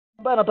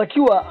ambaye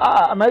anatakiwa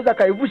anaweza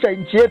kaivusha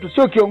nchi yetu,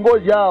 sio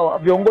kiongozi hawa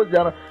viongozi.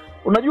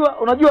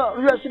 Unajua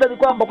shida ni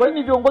kwamba kwa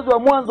nini viongozi wa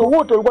mwanzo wote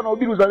walikuwa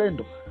wanahubiri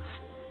uzalendo?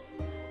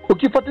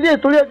 Ukifuatilia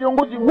historia ya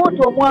viongozi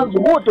wote wa mwanzo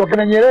wote,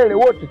 wakina Nyerere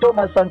wote,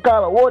 Thomas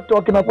Sankara wote,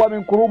 wakina Kwame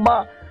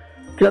Nkrumah,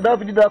 kina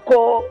David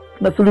Dako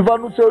na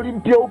Sylvanus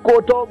Olympio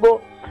huko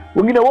Togo,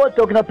 wengine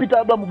wote wakina Peter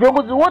Abraham,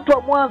 viongozi wote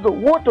wa mwanzo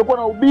wote walikuwa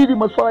wanahubiri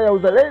masuala ya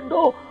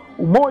uzalendo,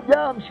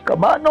 umoja,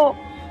 mshikamano.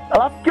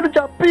 Alafu kitu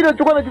cha pili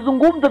tulikuwa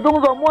tunakizungumza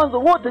viongozi wa mwanzo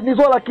wote ni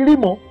swala la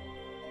kilimo.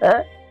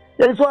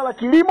 Yaani swala la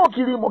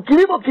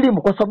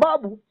kilimo kwa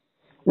sababu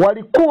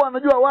walikuwa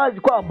wanajua wazi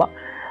kwamba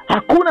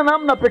hakuna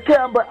namna pekee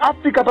ambayo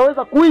Afrika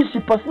ataweza kuishi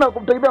pasina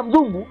kumtegemea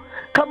mzungu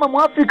kama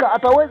Mwafrika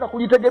ataweza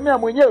kujitegemea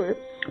mwenyewe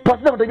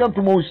pasina kumtegemea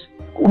mtu mweusi,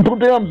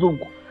 kumtegemea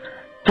mzungu.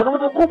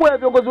 Changamoto kubwa ya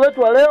viongozi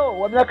wetu wa leo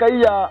wa miaka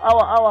hii ya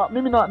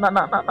mimi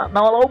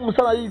na walaumu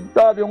sana hii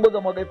viongozi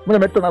wa mwaka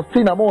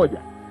 1961.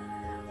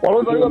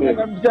 Waliozaliwa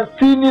miaka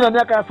 60 na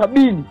miaka ya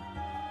 70.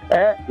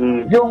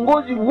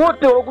 Viongozi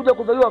wote waliokuja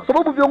kuzaliwa kwa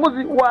sababu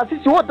viongozi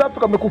waasisi wote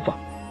Afrika wamekufa.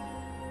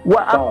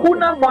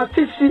 Hakuna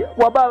muasisi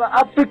wa bara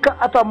Afrika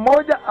hata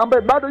mmoja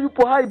ambaye bado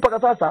yupo hai mpaka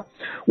sasa.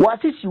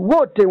 Waasisi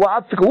wote wa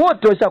Afrika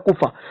wote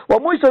washakufa. Wa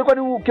mwisho alikuwa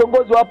ni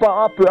kiongozi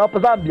hapa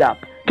Zambia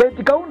hapa,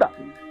 Kenneth Kaunda.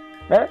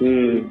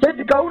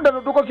 Kenneth Kaunda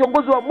ndio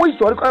kiongozi wa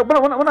mwisho.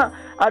 Alikuwa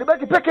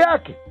alibaki peke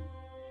yake.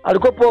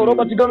 Alikuwepo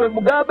Robert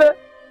Mugabe,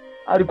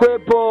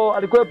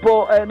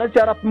 alikuwepo Nasi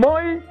Arap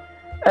Moi,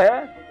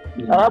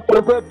 alafu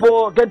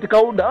alikuwepo Kenneth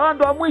Kaunda. Hao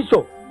ndio wa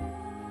mwisho.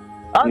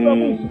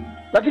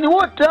 Lakini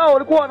wote hao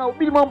walikuwa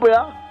wanahubiri mambo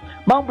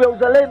ya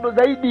uzalendo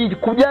zaidi,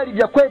 kujali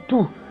vya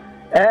kwetu.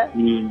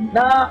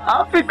 Na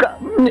Afrika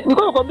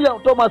niko nakwambia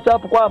Thomas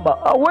hapo kwamba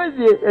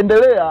hauwezi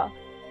endelea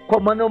kwa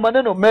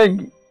maneno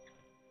mengi.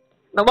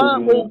 Na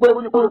maana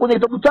kwenye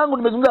kitabu changu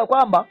nimezungumza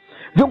kwamba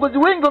viongozi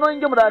wengi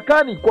wanaoingia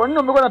madarakani kwa nini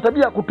wamekuwa na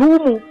tabia ya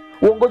kutuhumu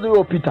uongozi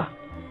uliopita.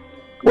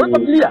 Wewe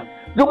familia,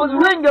 viongozi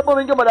wengi ambao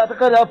wameingia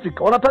madarakani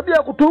Afrika wana tabia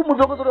ya kutuhumu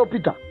viongozi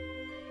waliopita.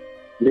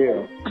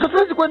 Ndio.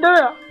 Hatuwezi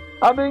kuendelea.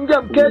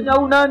 Ameingia Mkenya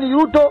au nani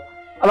Ruto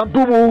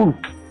anamtuhumu Uhuru.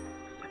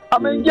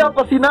 Ameingia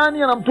hapa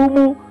Sinani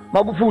anamtuhumu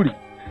Magufuli.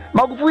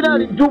 Magufuli naye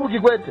alimtuhumu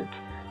Kikwete.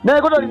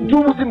 Naye Kikwete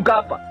alimtuhumu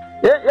Mkapa.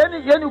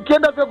 Yaani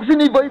ukienda Afrika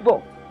Kusini hivyo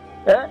hivyo.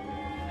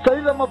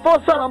 Sasa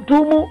Mafosa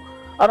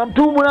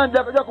anamtuhumu nani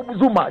Jacob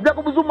Zuma.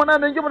 Jacob Zuma naye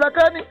anaingia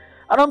madarakani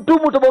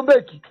anamtuhumu Thabo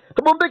Mbeki.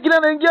 Thabo Mbeki naye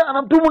anaingia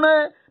anamtuhumu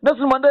naye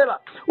Nelson Mandela.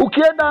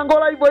 Ukienda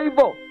Angola hivyo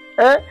hivyo.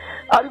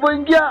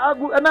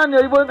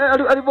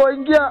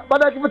 Alipoingia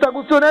baada ya kifo cha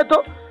Agustino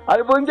Neto,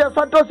 alipoingia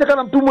Santos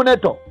akanamtuhumu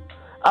Neto.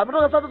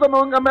 Ametoka Santos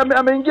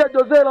ameingia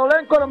Jose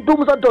Lourenço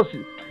anamtuhumu Santos.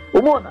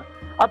 Umeona?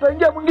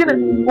 Ataingia mwingine.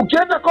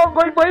 Ukienda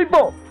Kongo hivyo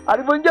hivyo.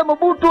 Alipoingia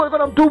Mobutu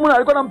alikuwa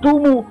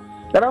anamtuhumu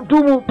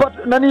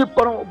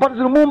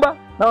Patrice Lumumba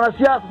na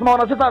wanasiasa. Sema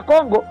wanasiasa wa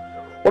Kongo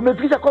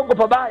wamefikisha Kongo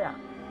pabaya.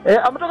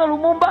 Ametoka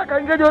Lumumba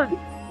akaingia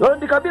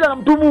Laurent Kabila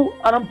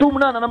anamtuhumu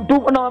nani?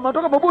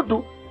 Ametoka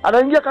Mobutu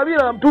anaingia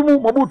Kabila anamtuhumu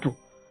Mobutu.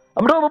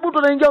 Ametoka Mobutu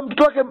anaingia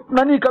mtoto wake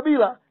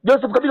Kabila,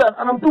 Joseph Kabila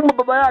anamtuhumu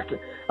baba yake.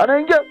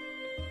 Anaingia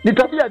ni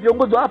tabia ya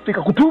viongozi wa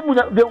Afrika kutuhumu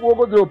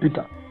viongozi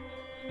waliopita.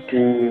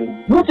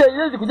 Mtu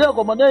haiwezi kujenga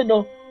kwa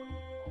maneno.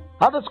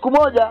 Hata siku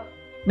moja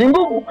ni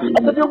ngumu.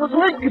 Hata viongozi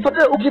wengi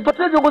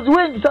ukifuatilia viongozi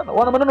wengi sana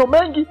wana maneno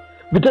mengi,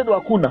 vitendo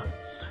hakuna.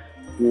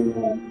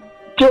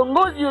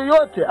 Kiongozi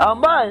yoyote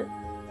ambaye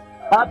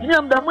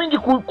atumia muda mwingi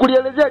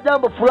kulielezea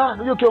jambo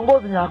fulani, huyo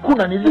kiongozi ni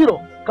hakuna, ni zero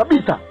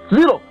kabisa,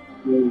 zero.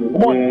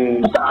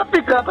 Sasa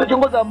Afrika hata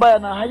kiongozi ambaye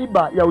ana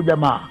haiba ya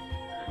ujamaa.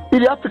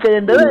 Ili Afrika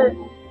iendelee,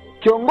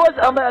 kiongozi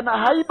ambaye ana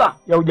haiba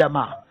ya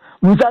ujamaa,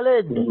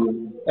 mzalendo.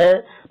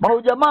 Maana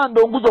ujamaa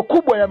ndio nguzo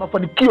kubwa ya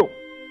mafanikio.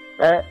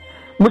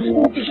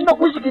 Ukishinda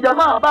kuishi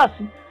kijamaa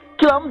basi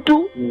kila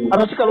mtu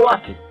anashika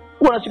lwake.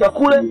 Anashika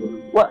kule.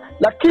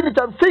 Lakini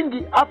cha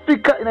msingi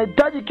Afrika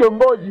inahitaji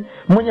kiongozi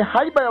mwenye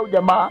haiba ya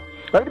ujamaa,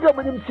 lakini pia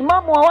mwenye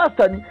msimamo wa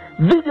wastani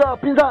dhidi ya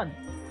wapinzani.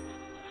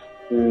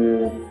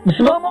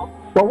 Msimamo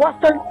wa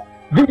wastani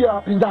dhidi ya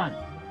wapinzani.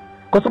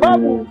 Kwa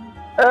sababu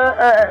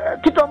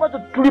kitu ambacho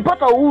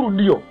tulipata uhuru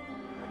ndio.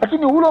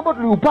 Lakini uhuru ambao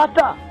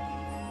tuliupata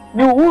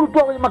ni uhuru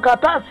tu kwenye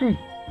makaratasi.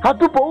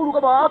 Hatupo uhuru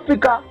kama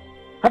Afrika.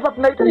 Hata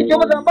tunahitaji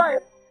kiongozi ambaye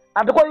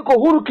atakuwa yuko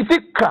uhuru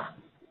kifikra.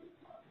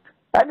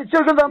 Yaani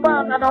sio kiongozi ambaye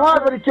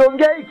anawaza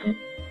nikiongea hiki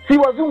si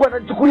wazungu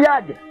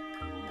watachukuliaje.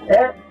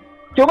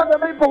 Kiongozi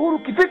ambaye yupo uhuru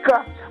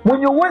kifikra,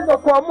 mwenye uwezo wa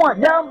kuamua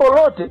jambo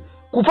lote,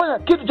 kufanya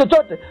kitu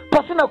chochote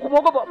pasina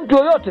kumwogopa mtu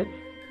yoyote.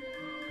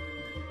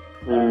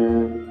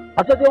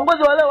 Hata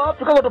viongozi wa leo wa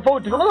Afrika kwa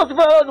tofauti. Viongozi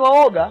wa leo ni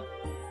waoga.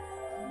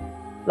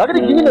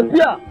 Lakini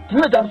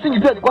kinyume cha msingi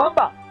pia ni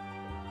kwamba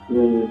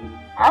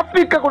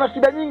Afrika kuna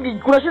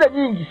shida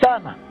nyingi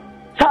sana.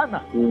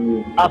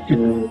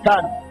 Afrika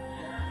sana.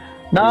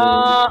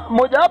 Na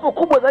moja hapo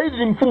kubwa zaidi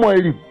ni mfumo wa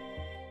elimu.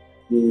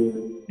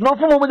 Tuna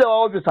mfumo mmoja wa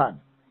ovyo sana.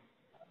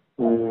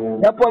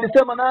 Hapo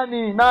alisema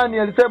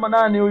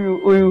nani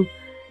huyu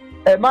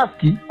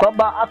Maski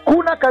kwamba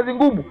hakuna kazi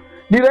ngumu.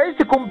 Ni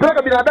rahisi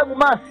kumpeleka binadamu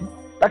Mars,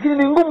 lakini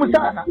ni ngumu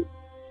sana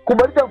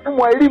kubadilisha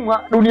mfumo wa elimu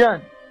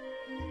duniani.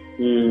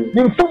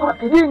 Ni mfumo wa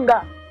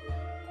kijinga.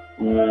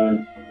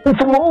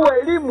 Mfumo huu wa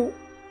elimu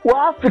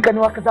wa Afrika ni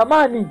wa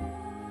zamani.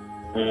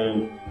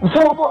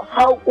 Mfumo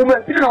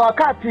umepita na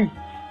wakati.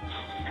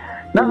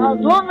 Na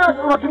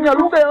azona unatumia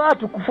lugha ya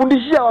watu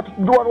kufundishia watu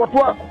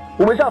wako,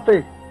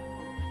 umeshafeli.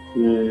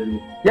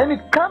 Yaani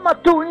kama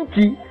tu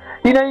nchi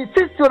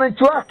ina-insist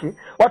wananchi wake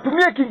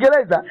watumie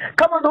Kiingereza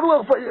kama ndo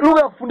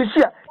lugha ya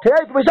kufundishia,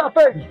 tayari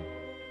tumeshafeli.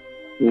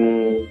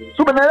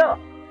 Sio, unaelewa?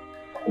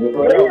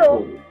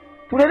 Hiyo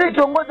tunaelekea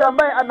kiongozi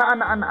ambaye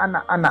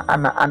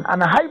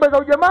ana haiba za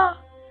ujamaa,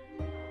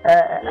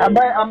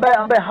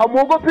 ambaye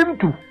hamuogopi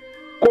mtu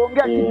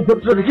kuongea kitu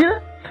chochote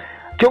kile.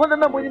 Kiongozi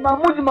ambaye mwenye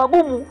maamuzi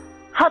magumu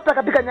hata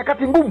katika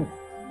nyakati ngumu.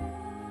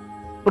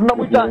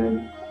 Tunamwita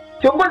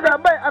kiongozi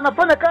ambaye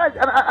anafanya kazi,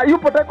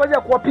 yupo tayari kwa ajili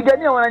ya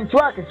kuwapigania wananchi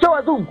wake, sio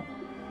wazungu.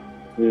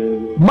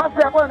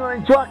 Maslahi yao ni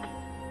wananchi wake.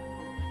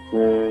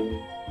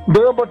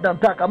 Ndio yombo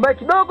tunamtaka, ambaye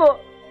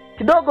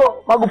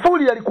kidogo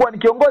Magufuli alikuwa ni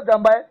kiongozi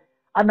ambaye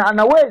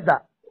ana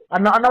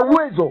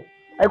uwezo,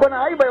 alikuwa na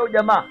haiba ya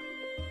ujamaa.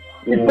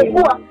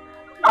 Isipokuwa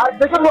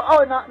atakiwa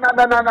awe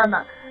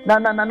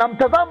na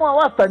mtazamo wa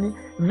wastani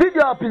dhidi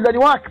ya wapinzani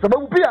wake,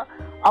 sababu pia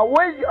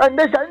hawezi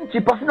endesha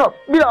nchi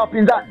bila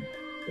wapinzani.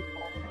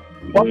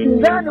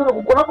 Wapinzani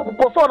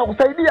wanakukosoa na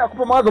kusaidia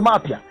kupa mawazo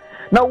mapya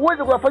na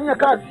uweze kuyafanyia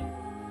kazi.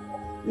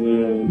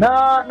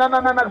 Na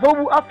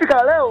sababu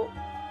Afrika leo,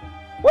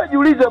 wewe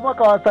jiulize,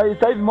 mwaka wa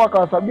sasa hivi, mwaka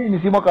wa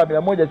 70 si mwaka wa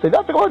 100 sasa hivi.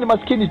 Afrika ni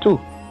maskini tu.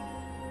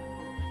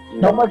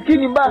 Na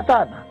maskini mbaya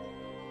sana.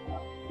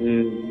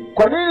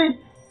 Kwa nini?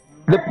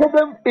 The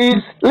problem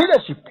is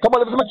leadership. Kama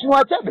alivyosema Chinua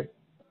Achebe.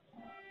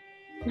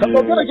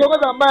 Sababu kuna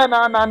kiongozi ambaye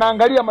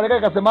anaangalia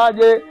Marekani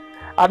kasemaje,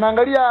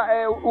 anaangalia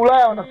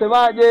Ulaya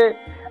wanasemaje,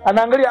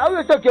 anaangalia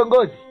huyo sio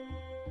kiongozi.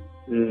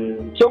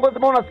 Kiongozi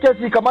mbona unasikia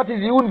si kamati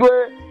ziundwe,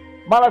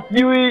 mara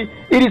sijui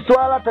ili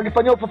swala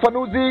talifanyia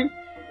ufafanuzi,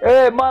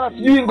 mara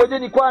sijui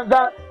ngojeni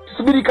kwanza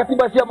tusubiri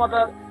katiba ya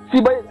mwaka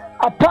siba.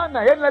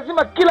 Hapana, yani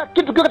lazima kila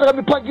kitu kiwe katika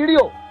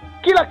mipangilio.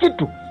 Kila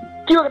kitu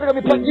kiwe katika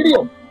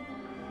mipangilio.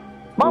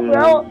 Mambo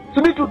yao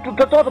subiri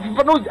tutatoa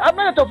ufafanuzi.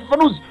 Amna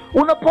ufafanuzi.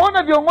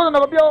 Unapoona viongozi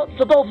wanakwambia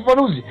tutatoa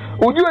ufafanuzi,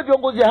 ujue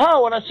viongozi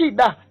hao wana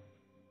shida.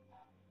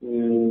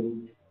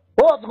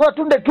 Wao tukua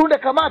tunde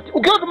kamati.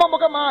 Ukiona mambo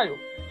kama hayo,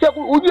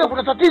 ujue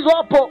kuna tatizo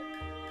hapo.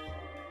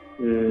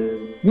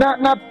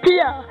 Na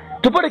pia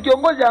tupate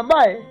kiongozi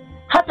ambaye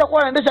hata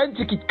kwa anaendesha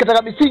nchi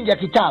katika misingi ya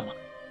kichama.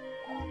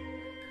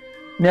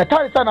 Ni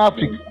hatari sana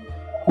Afrika.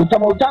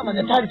 Utama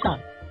ni hatari sana.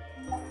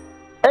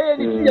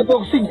 ANC ya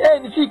boxing,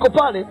 ANC iko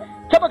pale.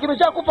 Chama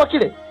kimeshakufa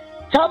kile.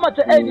 Chama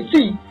cha ANC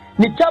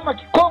ni chama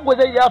kikongwe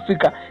zaidi ya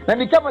Afrika na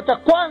ni chama cha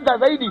kwanza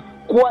zaidi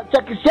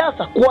cha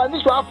kisiasa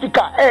kuanzishwa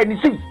Afrika,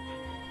 ANC.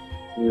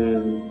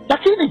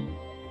 Lakini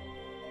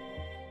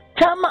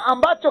chama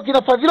ambacho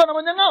kinafadhiliwa na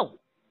manyang'au.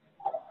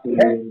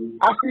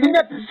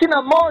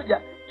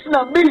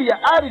 92%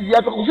 ya ardhi ya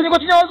Afrika Kusini iko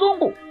chini ya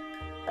wazungu.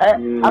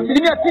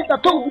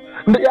 9% tu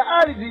ya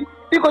ardhi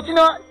iko chini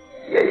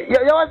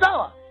ya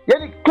wazawa.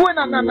 Yaani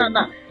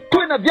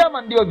tuwe na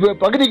vyama ndio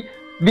viwepo, lakini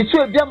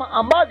visiwe vyama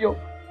ambavyo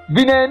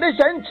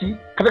vinaendesha nchi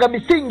katika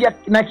misingi ya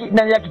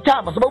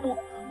kichama. Sababu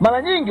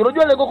mara nyingi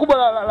unajua lengo kubwa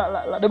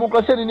la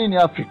demokrasia ni nini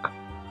Afrika?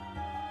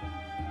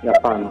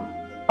 Hapana.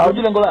 Au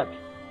lengo lake?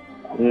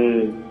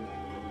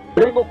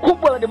 Lengo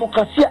kubwa la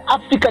demokrasia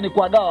Afrika ni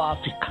kuagawa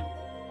Afrika.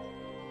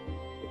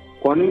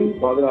 Kwa nini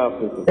kuagawa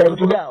Afrika?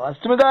 Tugawa.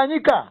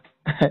 Tumegawanyika.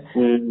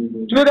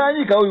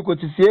 Tumegawanyika, huyu yuko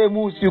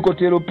CCM, si yuko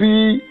TLP,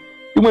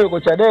 yuko yuko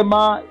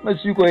Chadema,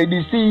 si yuko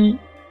ADC,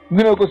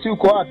 mwingine yuko si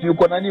yuko wapi,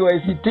 yuko nani wa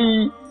ACT,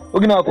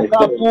 wengine wako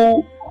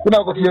kafu, kuna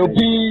wako TLP.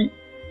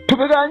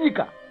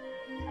 Tumegawanyika.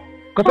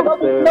 Kwa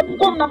sababu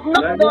tunapokuwa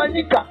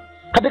mnagawanyika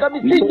katika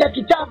misingi ya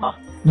kichama,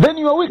 then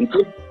you are weak.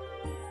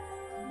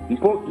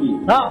 Mpoki.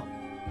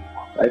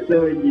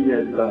 Aisewe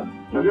engineer sana.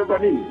 Unajua kwa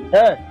nini?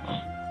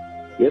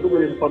 Yetu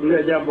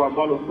kwenye jambo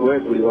ambalo wewe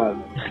uliwaza.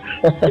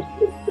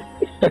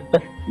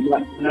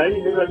 Na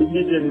hii ndio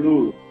division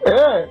rule.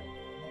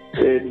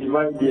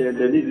 Demand and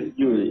release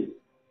juu.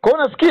 Kwa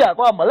unasikia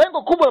kwamba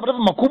lengo kubwa la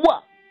mataifa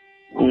makubwa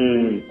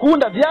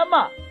kuunda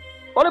vyama,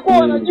 walikuwa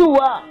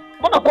wanajua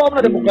mbona kwa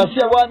hamna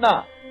demokrasia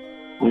bwana.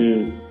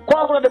 Kwa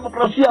hamna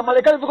demokrasia,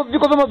 Marekani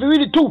viko vyama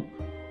viwili tu.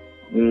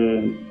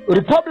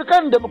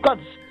 Republican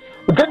Democrats.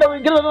 Ukenda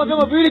Uingereza na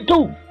vyama viwili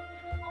tu.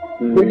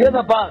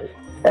 Uingereza pale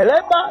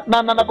Labour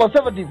na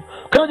Conservative.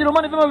 Kana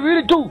Jerumani vyama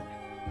viwili tu.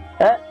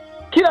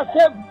 Kila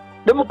sehemu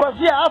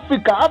demokrasia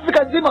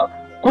Afrika nzima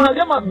kuna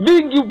vyama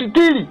vingi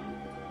utitili.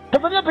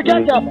 Tanzania peke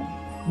yake hapa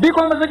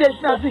biko na zaidi ya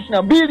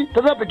 22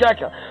 Tanzania peke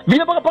yake.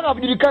 Vile paka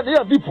havijulikani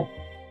ila vipo.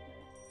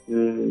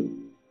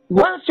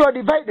 Once you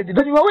are divided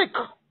then you are weak.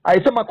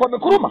 Aisema kwa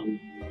Nkrumah.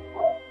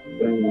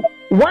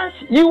 Once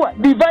you are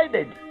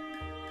divided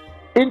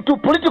into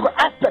political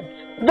aspects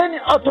then you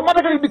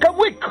automatically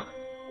become weak.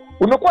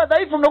 Unakuwa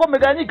dhaifu, unakuwa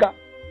umegawanyika.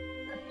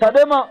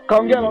 Chadema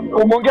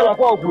umeongea la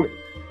kwao kule.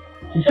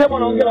 Sisema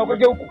unaongea la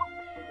kwake huko.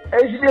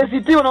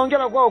 ACT unaongea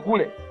la kwao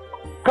kule.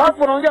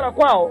 Kafu unaongea la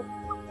kwao.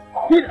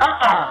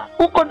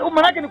 Huko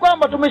maana yake ni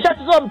kwamba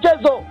tumeshachezwa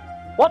mchezo.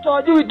 Watu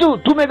hawajui tu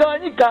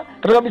tumegawanyika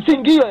katika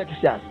misingi hiyo ya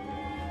kisiasa.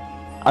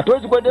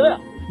 Hatuwezi kuendelea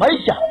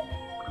maisha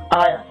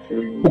haya.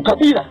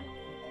 Ukabila,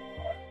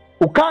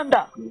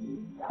 ukanda.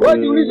 Wewe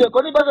jiulize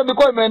kwa nini bado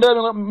mikoa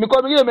imeendelea,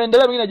 mikoa mingine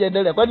imeendelea, mingine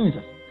haijaendelea? Kwa nini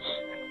sasa?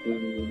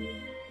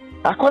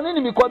 Kwa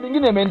nini mikoa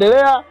mingine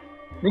imeendelea,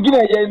 mingine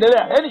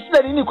haijaendelea? Yaani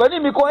shida ni nini? Kwa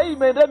nini mikoa hii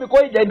imeendelea, mikoa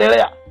hii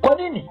haijaendelea? Kwa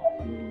nini?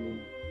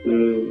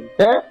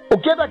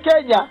 Ukienda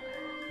Kenya,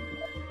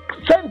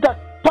 center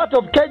part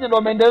of Kenya ndio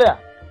imeendelea.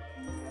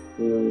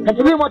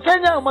 Kaskazini mwa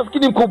Kenya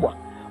umaskini mkubwa.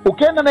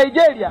 Ukienda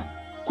Nigeria,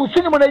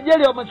 kusini mwa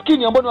Nigeria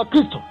umaskini ambao ni wa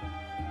Kristo.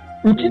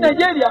 Nchini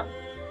Nigeria,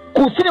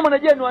 kusini mwa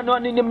Nigeria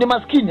ni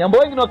maskini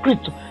ambao wengi ni wa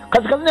Kristo.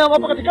 Kaskazini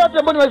hapa katikati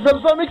ambao ni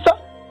Waislamu mixer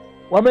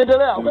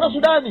wameendelea. Ukienda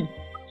Sudani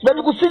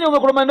kusini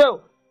umekula maendeleo.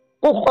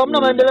 Huko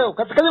hamna maendeleo.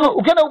 Kaskazini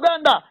ukienda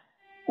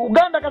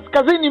Uganda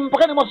kaskazini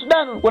mpakani mwa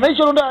Sudan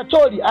wanaishi wanaondoa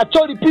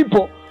acholi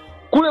people.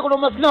 Kule kuna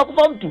maskini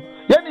wakufa mtu.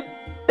 Yaani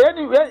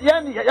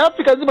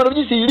Afrika nzima ndio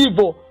jinsi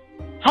ilivyo.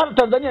 Hata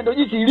Tanzania ndio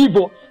jinsi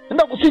ilivyo.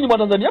 Nenda kusini mwa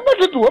Tanzania hamna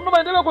kitu, hamna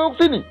maendeleo kwa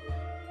kusini.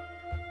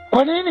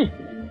 Kwa nini?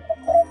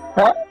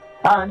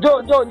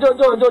 Njoo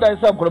Dar es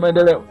Salaam kuna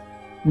maendeleo.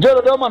 Njoo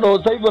Dodoma ndio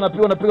sasa hivi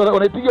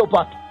wanaipiga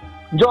upato.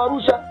 Njoo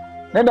Arusha,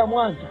 nenda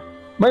Mwanza.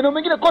 Maeneo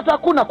mengine kote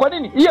hakuna. Kwa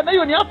nini?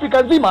 Hiyo ni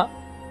Afrika nzima.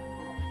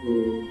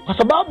 Kwa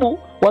sababu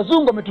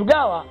wazungu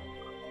wametugawa.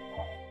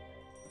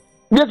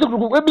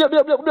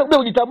 Bila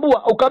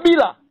kujitambua,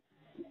 ukabila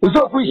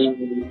usio kuishi.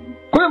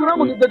 Kwa hiyo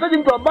mwanangu tunahitaji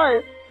mtu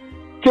ambaye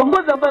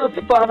kiongozi ambaye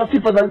ana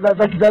sifa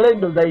za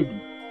kizalendo zaidi.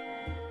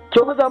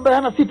 Kiongozi ambaye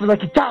hana sifa za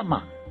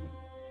kitama.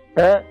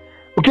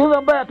 Kiongozi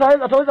ambaye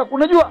ataweza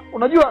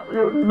unajua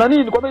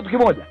nani ni kwa kitu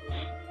kimoja.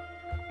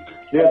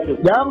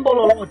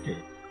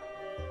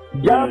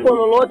 Jambo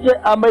lolote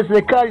ambaye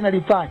serikali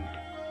inalifanya,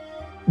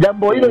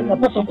 jambo hilo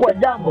linapaswa kuwa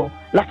jambo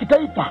la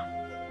kitaifa.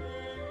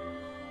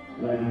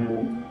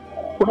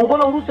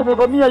 Unaona Urusi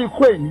imevamia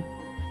Ukraine.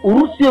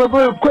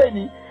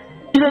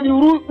 Ile ni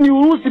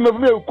Urusi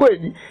imevamia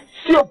Ukraine,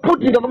 sio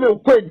Putin kavamia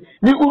Ukraine.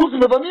 Ni Urusi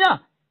imevamia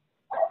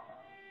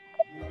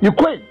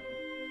Ukraine.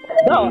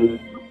 Sawa?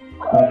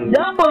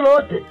 Jambo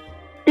lolote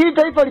ili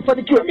taifa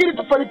lifanikiwe, ili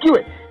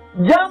tufanikiwe,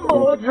 jambo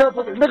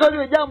lolote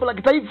linafanywa jambo la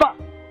kitaifa.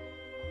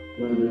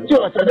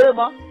 Sio la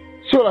Chadema,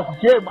 sio la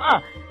CCM.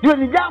 Hiyo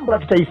ni jambo la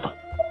kitaifa.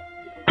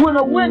 Tuwe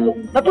na uwezo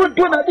na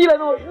tuwe na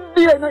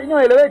dira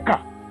inayoeleweka.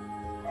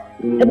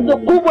 Tatizo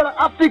kubwa la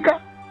Afrika,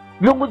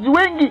 viongozi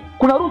wengi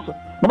kuna rushwa.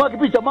 Mama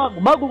kipindi cha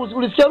Magu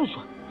ulisikia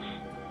rushwa?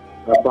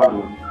 Hapana.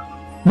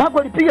 Magu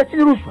alipiga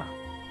chini rushwa.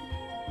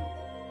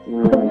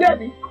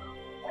 Ngani?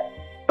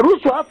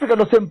 Rushwa Afrika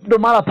ndio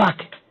mara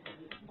pake.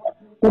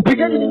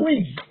 Upigaji ni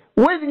mwingi,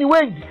 uwezi ni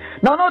wengi.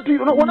 Na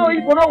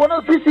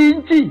wanaofisi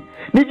nchi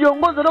ni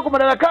viongozi walioko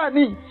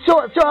madarakani,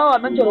 sio hawa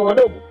wananchi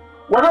wadogo.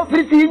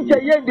 Wanaofisi nchi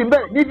haiendi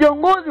mbele ni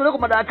viongozi walioko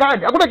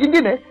madarakani. Hakuna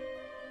kingine.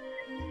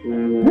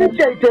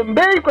 Nchi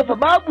haitembei kwa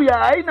sababu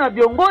ya aina ya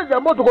viongozi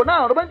ambao tuko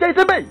nao. Ndio nchi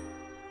haitembei.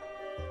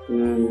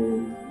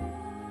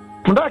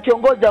 Tunataka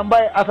kiongozi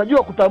ambaye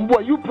atajua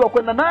kutambua yupi wa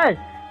kwenda naye,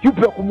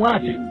 yupi wa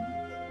kumwacha.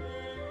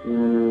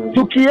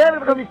 Tukienda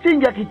katika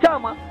misingi ya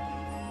kichama,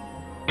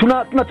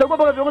 tunachagua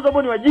mpaka viongozi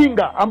ambao ni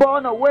wajinga, ambao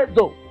hawana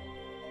uwezo.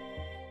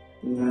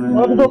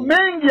 Mambo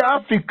mengi ya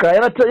Afrika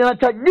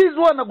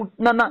yanachagizwa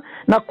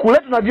na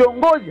kuletwa na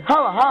viongozi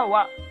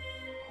hawa.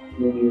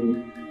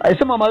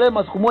 Alisema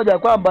Malema siku moja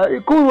kwamba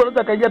Ikulu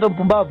wanaweza kaingia hata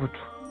mpumbavu tu.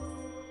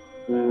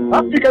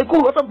 Afrika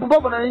Ikulu hata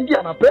mpumbavu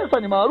anaingia na pesa,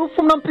 ni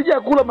maarufu, mnampigia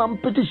kula,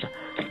 mnampitisha,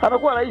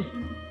 anakuwa rais.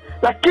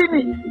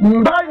 Lakini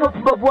mbali na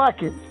mpumbavu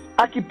wake,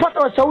 akipata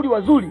washauri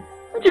wazuri,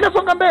 nchi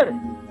inasonga mbele.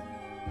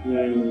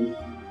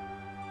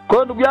 Kwa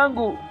hiyo ndugu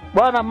yangu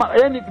bwana,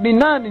 yani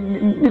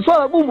ni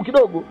swala gumu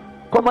kidogo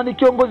kwamba ni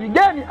kiongozi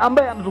gani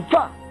ambaye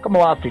anatufaa kama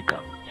Waafrika.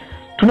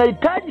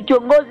 Tunahitaji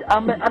kiongozi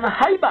ambaye ana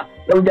haiba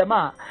ya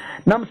ujamaa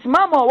na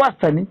msimamo wa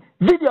wastani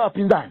dhidi ya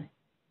wapinzani.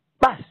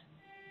 Basi.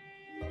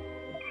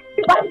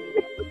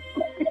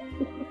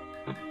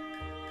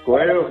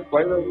 Kwa hiyo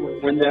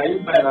mwenye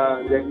haiba ya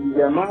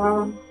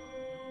ujamaa,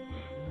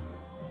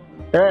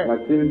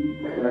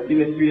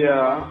 lakini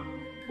pia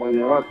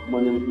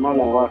mwenye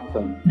msimamo wa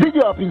wastani dhidi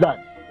ya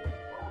wapinzani.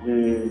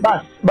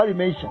 Basi, bali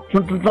imeisha.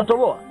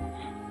 Tunatoboa.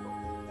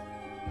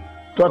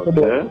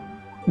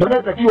 Ndio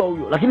natakiwa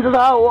huyo. Lakini sasa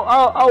hao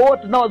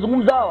wote nao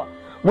wazungumza hawa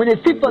mwenye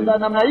sifa za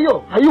namna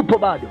hiyo hayupo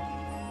bado.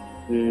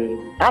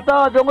 Hata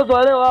hawa viongozi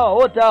wa leo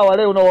hawa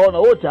leo unaoona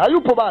wote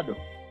hayupo bado.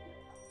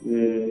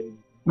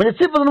 Mwenye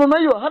sifa za namna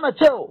hiyo hana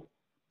cheo.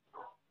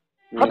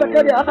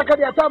 Hata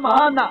kadi ya chama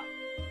hana.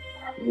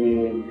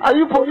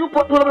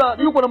 Yupo tu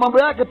labda yuko na mambo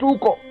yake tu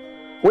huko.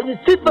 Wenye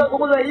sifa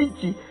kuongoza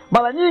nchi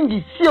mara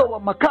nyingi sio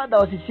makada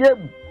wa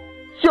CCM,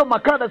 sio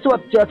makada, sio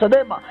wa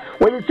Chadema.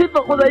 Wenye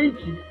sifa kuongoza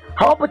nchi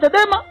hawapo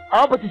Chadema,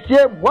 hawapo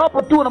CCM,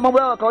 wapo tu na mambo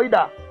yao ya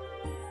kawaida.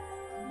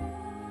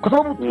 Kwa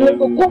sababu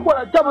lengo kubwa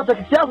la chama cha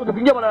kisiasa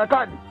kuingia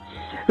madarakani,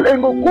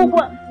 lengo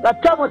kubwa la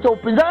chama cha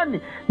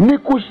upinzani ni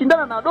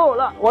kushindana na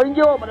dola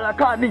waingie wao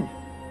madarakani.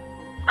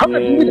 Hamna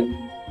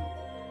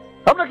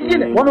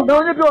kingine. Wanaona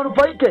wenyewe pia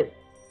wanufaike.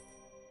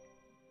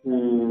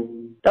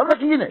 Hamna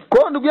kingine. Kwa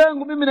hiyo ndugu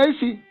yangu mimi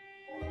naishi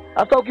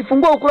hata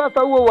ukifungua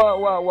ukurasa huo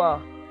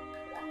wa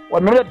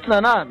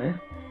 198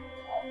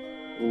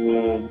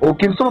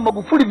 ukimsoma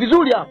Magufuli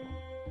vizuri hapo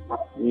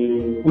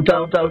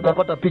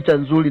utapata picha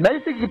nzuri. Na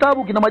hiki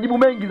kitabu kina majibu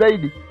mengi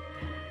zaidi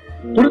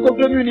kuliko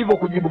vile mimi nilivyo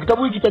kujibu.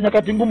 Kitabu hiki cha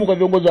nyakati ngumu kwa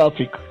viongozi wa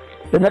Afrika.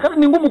 Na nyakati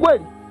ni ngumu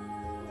kweli.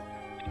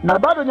 Na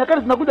bado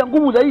nyakati zinakuja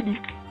ngumu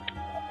zaidi.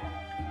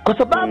 Kwa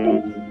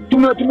sababu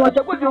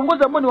tumewachagua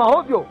viongozi ambao ni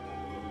wahovyo.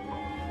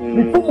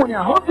 Mifumo ni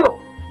hovyo.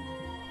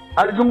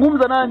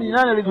 Alizungumza nani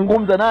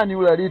alizungumza nani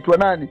yule aliitwa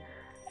nani?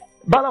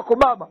 Barack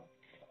Obama.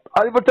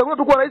 Alipochaguliwa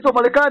tu kuwa rais wa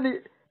Marekani,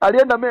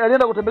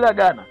 alienda kutembelea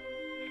Ghana.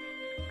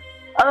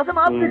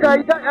 Anasema Afrika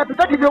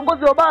hatutaki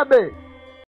viongozi wa babe.